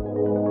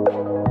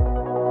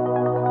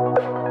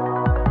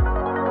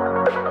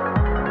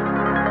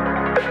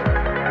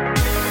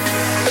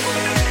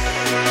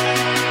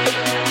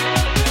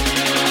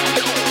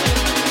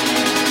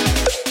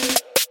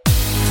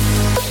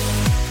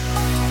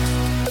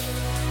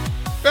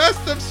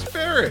 Festive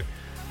spirit.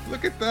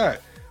 Look at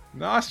that.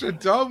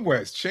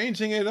 Nostradamus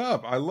changing it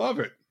up. I love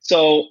it.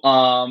 So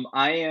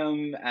I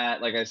am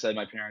at, like I said,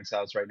 my parents'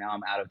 house right now.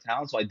 I'm out of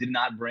town, so I did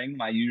not bring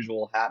my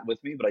usual hat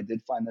with me, but I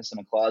did find this in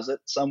a closet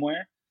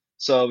somewhere.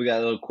 So we got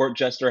a little court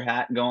jester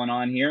hat going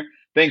on here.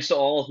 Thanks to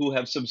all who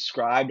have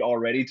subscribed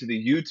already to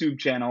the YouTube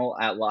channel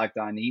at Locked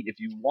On Heat. If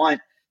you want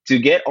to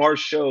get our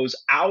shows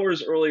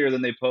hours earlier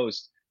than they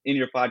post in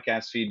your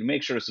podcast feed,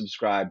 make sure to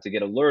subscribe to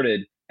get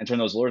alerted and turn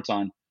those alerts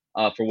on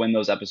for when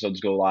those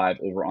episodes go live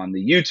over on the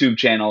YouTube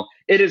channel.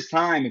 It is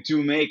time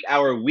to make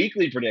our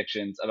weekly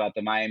predictions about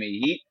the Miami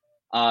Heat.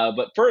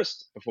 But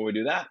first, before we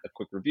do that, a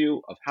quick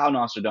review of how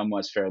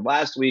Nostradamus fared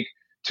last week.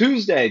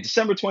 Tuesday,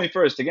 December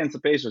 21st, against the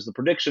Pacers, the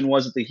prediction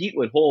was that the Heat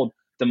would hold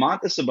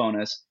Domantas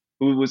Sabonis,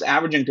 who was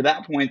averaging to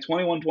that point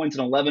 21 points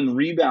and 11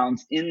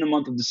 rebounds in the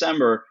month of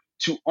December,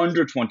 to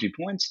under 20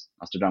 points.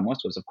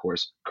 Nostradamus was, of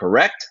course,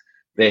 correct.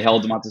 They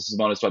held Domantas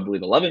Sabonis to, I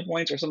believe, 11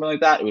 points or something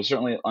like that. It was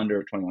certainly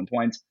under 21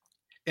 points.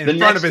 In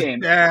front of his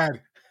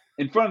dad.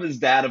 In front of his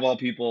dad, of all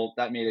people.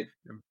 That made it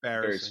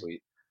very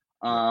sweet.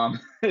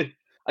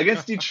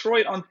 Against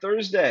Detroit on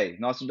Thursday,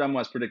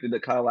 Nostradamus predicted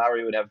that Kyle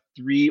Lowry would have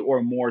 3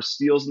 or more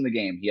steals in the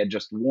game. He had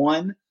just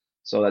 1,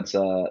 so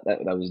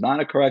that was not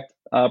a correct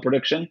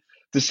prediction.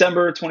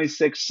 December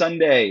 26th,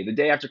 Sunday, the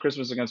day after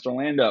Christmas against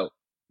Orlando.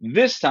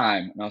 This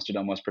time,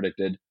 Nostradamus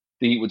predicted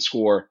the Heat would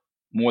score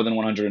more than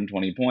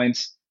 120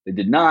 points. They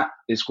did not.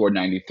 They scored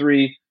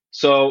 93.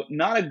 So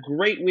not a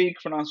great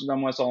week for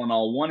Nostradamus all in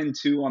all,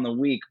 1-2 on the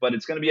week, but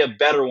it's going to be a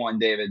better one,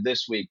 David,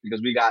 this week,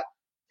 because we got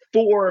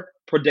 4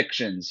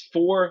 predictions,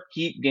 4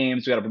 Heat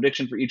games. We got a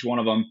prediction for each one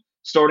of them.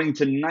 Starting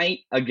tonight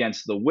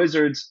against the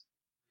Wizards,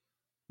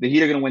 the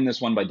Heat are going to win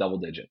this one by double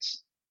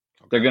digits.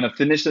 Okay. They're going to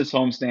finish this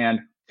homestand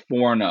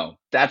 4-0.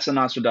 That's a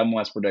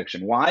Nostradamus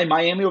prediction. Why?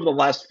 Miami over the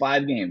last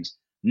 5 games,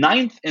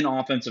 9th in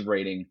offensive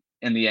rating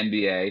in the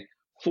NBA,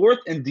 4th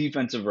in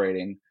defensive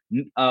rating,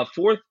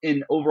 4th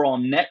in overall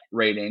net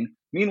rating.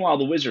 Meanwhile,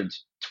 the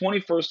Wizards,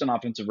 21st in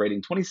offensive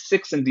rating,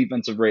 26th in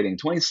defensive rating,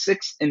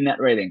 26th in net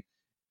rating.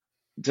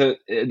 To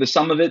the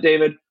sum of it,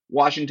 David,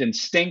 Washington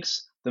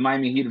stinks. The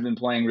Miami Heat have been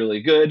playing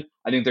really good.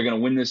 I think they're going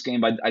to win this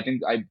game.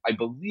 I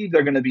believe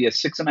they're going to be a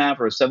 6.5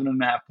 or a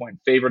 7.5 point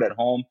favorite at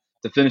home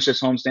to finish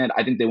this homestand.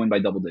 I think they win by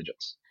double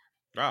digits.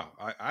 Wow,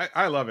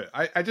 I love it.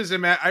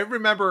 I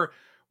remember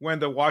when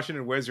the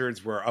Washington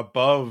Wizards were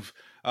above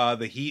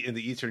the Heat in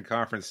the Eastern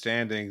Conference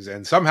standings,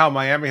 and somehow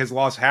Miami has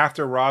lost half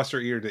their roster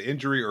either to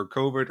injury or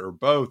COVID or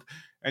both.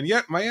 And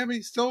yet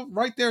Miami's still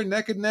right there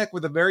neck and neck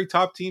with the very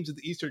top teams in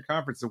the Eastern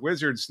Conference. The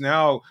Wizards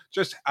now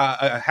just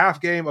a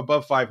half game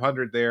above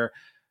 500 there.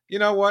 You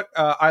know what?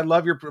 I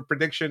love your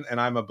prediction,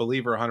 and I'm a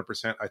believer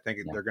 100%. I think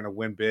they're going to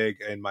win big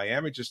in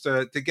Miami just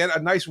to get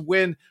a nice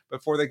win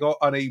before they go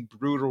on a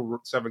brutal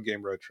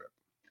 7-game road trip.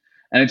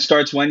 And it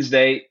starts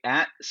Wednesday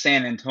at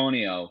San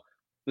Antonio.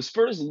 The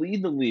Spurs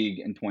lead the league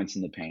in points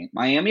in the paint.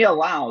 Miami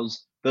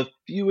allows the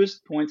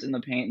fewest points in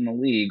the paint in the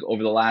league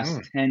over the last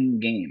 10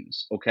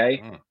 games,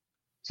 okay?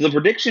 So the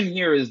prediction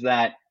here is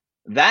that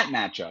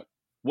matchup,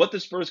 what the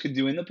Spurs could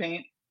do in the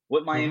paint,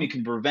 what Miami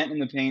can prevent in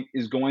the paint,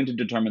 is going to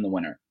determine the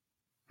winner.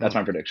 That's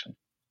my prediction.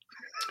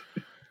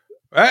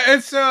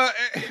 It's well,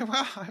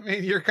 I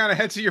mean, you're kind of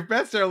hedging your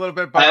bets there a little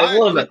bit, but I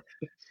love it.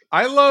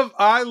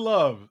 I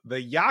love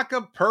the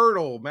Jakob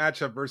Poeltl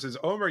matchup versus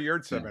Omer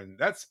Yurtseven. Yeah.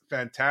 That's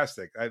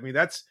fantastic. I mean,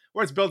 that's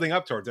what it's building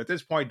up towards. At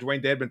this point,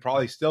 Dwayne Dedmon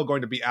probably still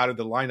going to be out of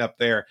the lineup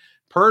there.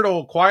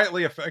 Poeltl,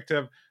 quietly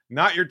effective,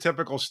 not your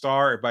typical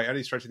star by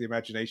any stretch of the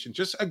imagination.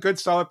 Just a good,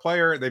 solid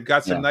player. They've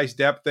got some nice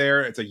depth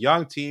there. It's a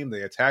young team.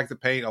 They attack the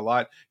paint a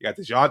lot. You got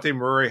DeJounte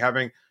Murray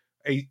having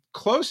a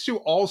close to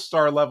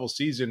all-star level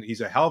season. He's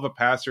a hell of a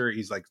passer.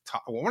 He's like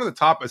one of the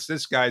top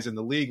assist guys in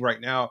the league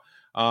right now.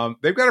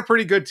 They've got a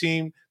pretty good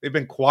team. They've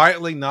been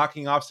quietly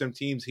knocking off some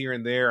teams here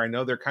and there. I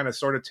know they're kind of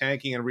sort of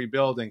tanking and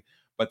rebuilding,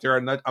 but they're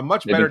a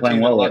much better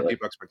team than a lot of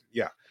people expected.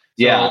 Yeah.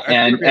 Yeah. So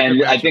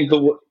and I think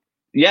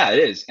it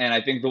is. And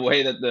I think the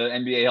way that the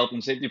NBA health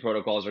and safety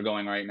protocols are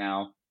going right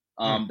now,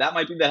 that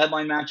might be the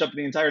headline matchup of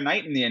the entire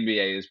night in the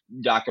NBA is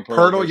Jakob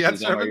Poeltl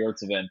versus Omer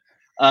Yurtseven.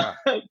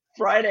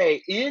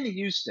 Friday in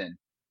Houston,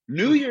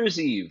 New Year's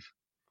Eve.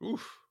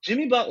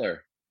 Jimmy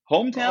Butler,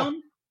 hometown,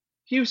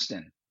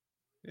 Houston.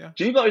 Yeah.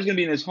 Jimmy Butler's going to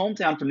be in his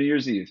hometown for New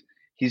Year's Eve.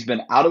 He's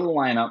been out of the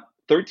lineup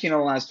 13 of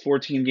the last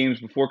 14 games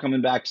before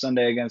coming back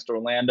Sunday against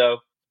Orlando.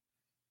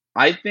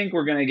 I think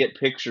we're going to get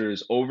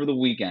pictures over the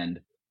weekend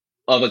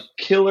of a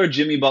killer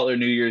Jimmy Butler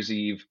New Year's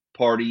Eve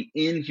party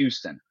in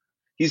Houston.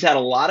 He's had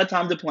a lot of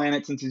time to plan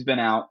it since he's been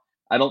out.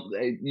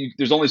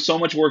 There's only so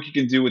much work you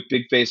can do with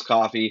Big Face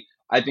Coffee.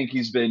 I think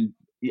he's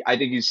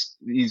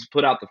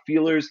put out the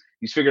feelers.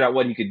 He's figured out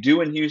what he could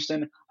do in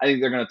Houston. I think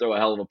they're going to throw a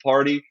hell of a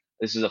party.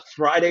 This is a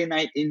Friday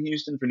night in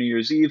Houston for New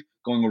Year's Eve,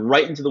 going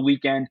right into the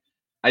weekend.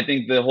 I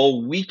think the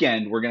whole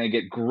weekend we're going to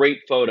get great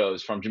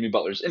photos from Jimmy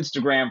Butler's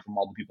Instagram, from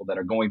all the people that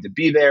are going to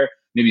be there,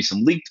 maybe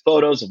some leaked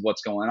photos of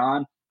what's going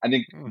on. I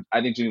think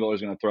Jimmy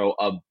Butler's going to throw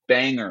a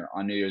banger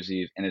on New Year's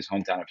Eve in his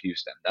hometown of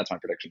Houston. That's my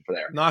prediction for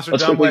there.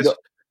 Nostradamus.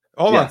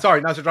 Hold on,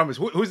 sorry, Nostradamus.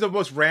 Who's the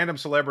most random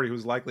celebrity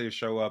who's likely to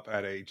show up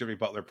at a Jimmy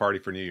Butler party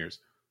for New Year's?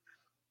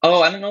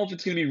 Oh, I don't know if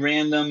it's going to be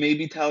random.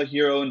 Maybe Tyler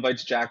Hero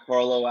invites Jack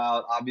Harlow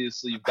out.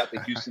 Obviously, you've got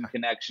the Houston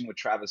connection with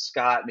Travis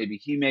Scott. Maybe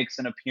he makes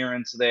an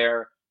appearance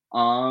there.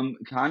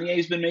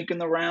 Kanye's been making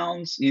the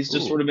rounds. He's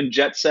just sort of been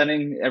jet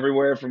setting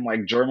everywhere from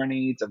like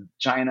Germany to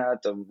China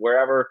to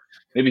wherever.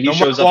 Maybe he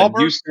shows up in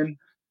Houston.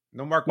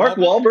 No Mark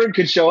Wahlberg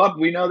could show up.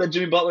 We know that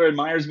Jimmy Butler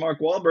admires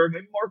Mark Wahlberg.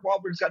 Maybe Mark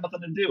Wahlberg's got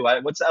nothing to do.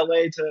 What's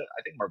LA to?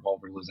 I think Mark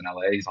Wahlberg lives in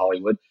LA. He's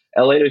Hollywood.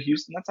 LA to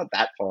Houston. That's not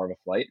that far of a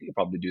flight. He could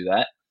probably do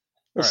that.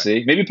 We'll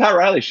see. Maybe Pat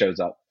Riley shows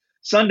up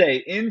Sunday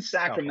in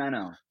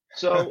Sacramento.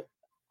 So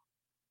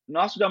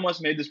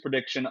Nostradamus made this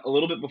prediction a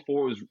little bit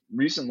before it was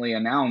recently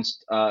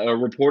announced, or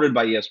reported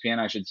by ESPN,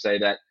 I should say,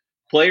 that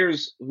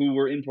players who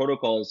were in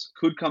protocols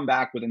could come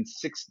back within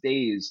 6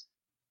 days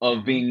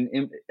of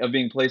being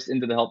placed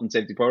into the health and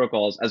safety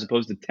protocols, as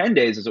opposed to 10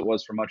 days as it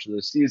was for much of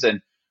the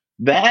season.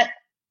 That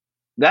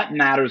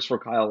matters for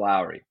Kyle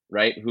Lowry,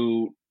 right?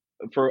 Who,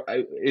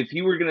 if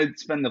he were going to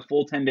spend the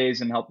full 10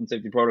 days in health and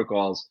safety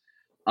protocols,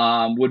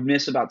 would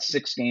miss about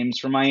 6 games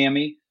for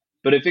Miami.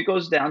 But if it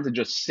goes down to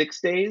just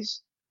 6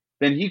 days,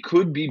 then he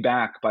could be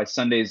back by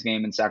Sunday's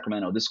game in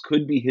Sacramento. This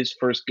could be his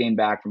first game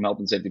back from health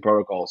and safety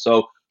protocol.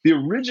 So the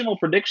original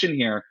prediction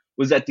here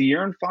was that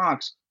De'Aaron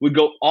Fox would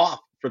go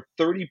off for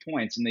 30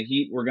 points, and the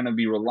Heat were going to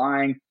be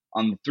relying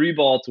on the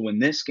 3-ball to win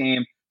this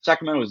game.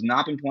 Sacramento has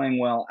not been playing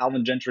well.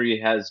 Alvin Gentry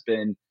has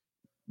been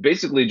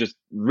basically just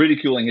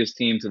ridiculing his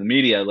team to the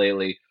media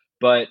lately.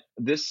 But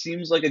this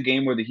seems like a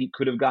game where the Heat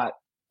could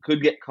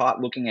get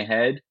caught looking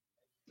ahead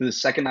to the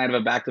second night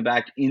of a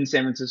back-to-back in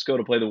San Francisco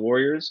to play the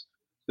Warriors.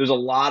 There's a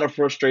lot of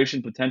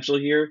frustration potential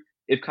here.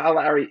 If Kyle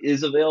Lowry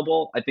is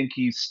available, I think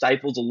he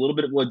stifles a little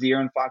bit of what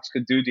De'Aaron Fox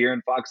could do.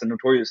 De'Aaron Fox, a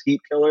notorious Heat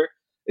killer.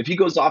 If he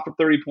goes off for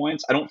 30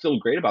 points, I don't feel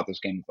great about this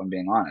game, if I'm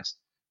being honest,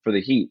 for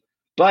the Heat.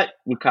 But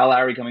with Kyle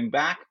Lowry coming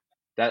back,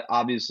 that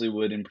obviously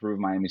would improve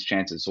Miami's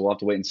chances. So we'll have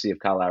to wait and see if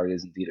Kyle Lowry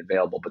is indeed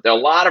available. But there are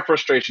a lot of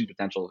frustration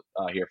potential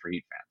here for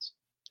Heat fans.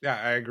 Yeah,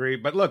 I agree.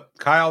 But look,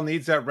 Kyle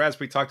needs that rest.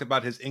 We talked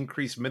about his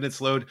increased minutes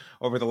load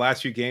over the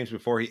last few games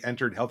before he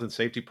entered health and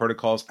safety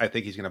protocols. I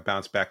think he's going to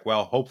bounce back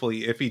well.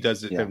 Hopefully, if he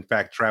does, in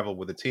fact, travel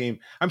with the team.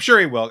 I'm sure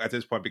he will at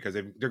this point because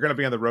they're going to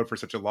be on the road for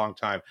such a long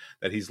time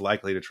that he's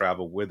likely to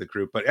travel with the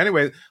group. But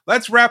anyway,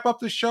 let's wrap up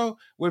the show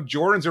with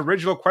Jordan's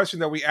original question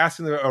that we asked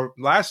in the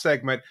last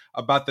segment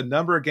about the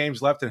number of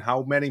games left and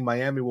how many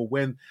Miami will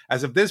win.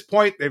 As of this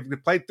point, they've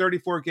played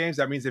 34 games.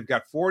 That means they've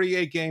got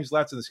 48 games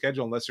left in the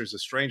schedule unless there's a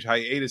strange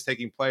hiatus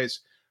taking place.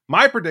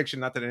 My prediction,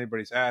 not that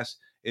anybody's asked,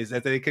 is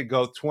that they could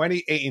go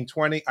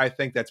 28-20. I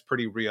think that's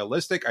pretty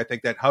realistic. I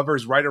think that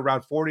hovers right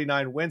around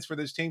 49 wins for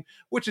this team,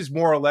 which is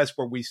more or less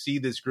where we see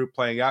this group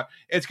playing out.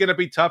 It's going to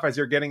be tough as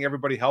they're getting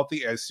everybody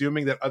healthy,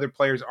 assuming that other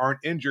players aren't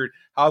injured,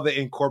 how they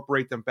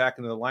incorporate them back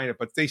into the lineup.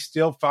 But they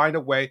still find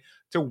a way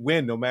to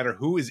win no matter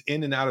who is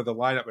in and out of the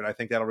lineup, and I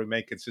think that'll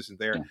remain consistent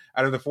there. Yeah.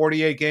 Out of the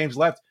 48 games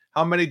left,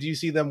 how many do you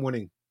see them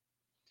winning?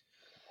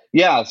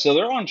 Yeah, so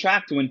they're on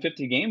track to win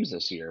 50 games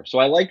this year. So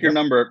I like your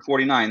number at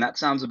 49. That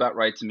sounds about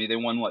right to me. They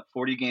won,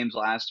 40 games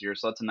last year,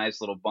 so that's a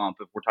nice little bump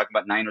if we're talking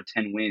about 9 or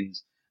 10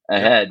 wins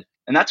ahead. Yep.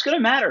 And that's going to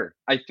matter,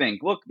 I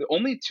think. Look, the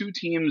only 2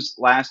 teams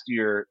last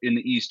year in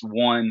the East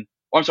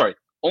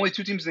only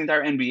 2 teams in the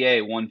entire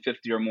NBA won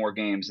 50 or more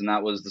games, and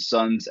that was the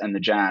Suns and the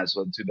Jazz,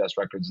 who are the 2 best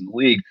records in the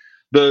league.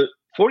 The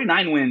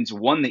 49 wins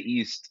won the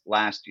East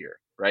last year,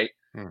 right?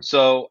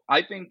 So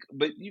I think,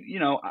 but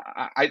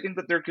I think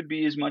that there could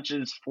be as much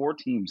as 3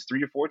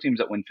 or 4 teams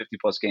that win 50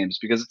 plus games,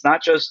 because it's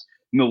not just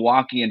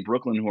Milwaukee and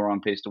Brooklyn who are on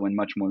pace to win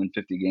much more than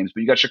 50 games,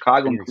 but you got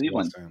Chicago and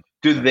Cleveland.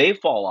 They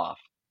fall off?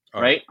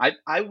 Right.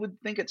 I would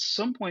think at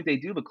some point they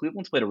do, but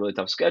Cleveland's played a really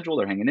tough schedule.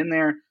 They're hanging in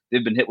there.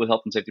 They've been hit with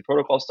health and safety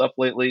protocol stuff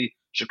lately.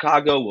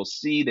 Chicago, we'll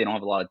see. They don't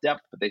have a lot of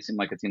depth, but they seem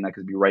like a team that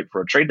could be ripe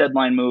for a trade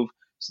deadline move.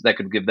 So that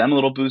could give them a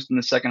little boost in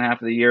the second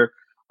half of the year.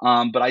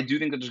 But I do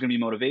think that there's going to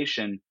be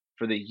motivation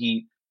for the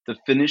Heat to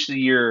finish the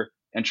year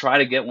and try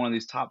to get one of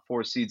these top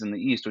 4 seeds in the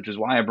East, which is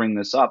why I bring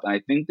this up. And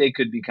I think they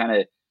could be kind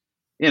of,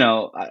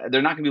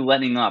 they're not going to be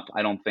letting up,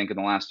 I don't think, in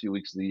the last few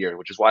weeks of the year,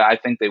 which is why I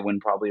think they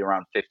win probably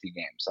around 50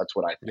 games. That's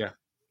what I think.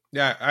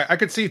 Yeah, I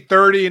could see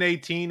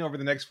 30-18 over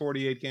the next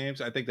 48 games.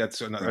 I think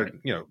that's another,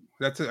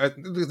 this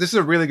is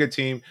a really good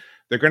team.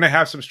 They're going to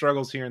have some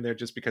struggles here and there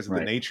just because of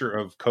the nature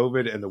of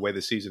COVID and the way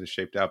the season is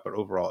shaped out. But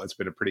overall, it's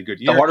been a pretty good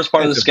year. The hardest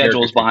part of the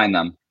schedule is behind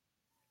them.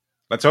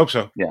 Let's hope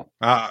so. Yeah.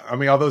 I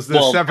mean, although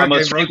from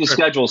a strength of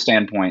schedule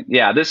standpoint,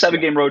 this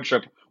 7-game road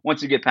trip,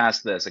 once you get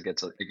past this, it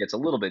gets a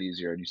little bit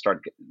easier, and you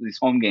start these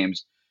home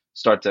games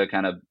start to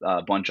kind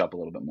of bunch up a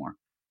little bit more.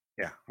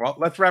 Yeah. Well,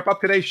 let's wrap up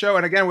today's show.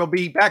 And again, we'll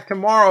be back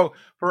tomorrow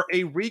for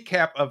a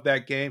recap of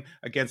that game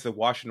against the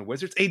Washington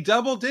Wizards. A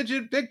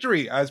double-digit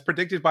victory as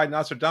predicted by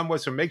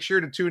Nostradamus. So make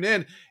sure to tune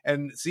in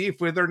and see if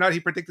whether or not he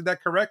predicted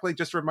that correctly.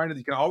 Just a reminder that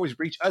you can always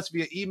reach us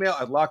via email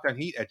at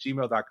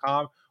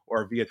lockedonheat@gmail.com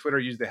or via Twitter.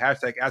 Use the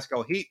hashtag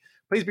AskLHeat.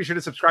 Please be sure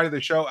to subscribe to the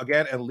show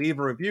again and leave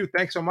a review.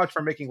 Thanks so much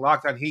for making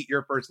Locked On Heat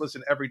your first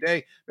listen every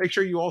day. Make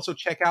sure you also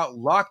check out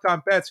Locked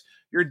On Bets,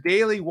 your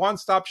daily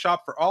one-stop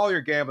shop for all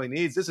your gambling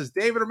needs. This is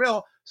David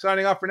Ramil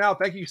signing off for now.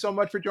 Thank you so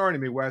much for joining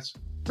me, Wes.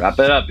 Wrap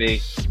it up,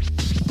 B.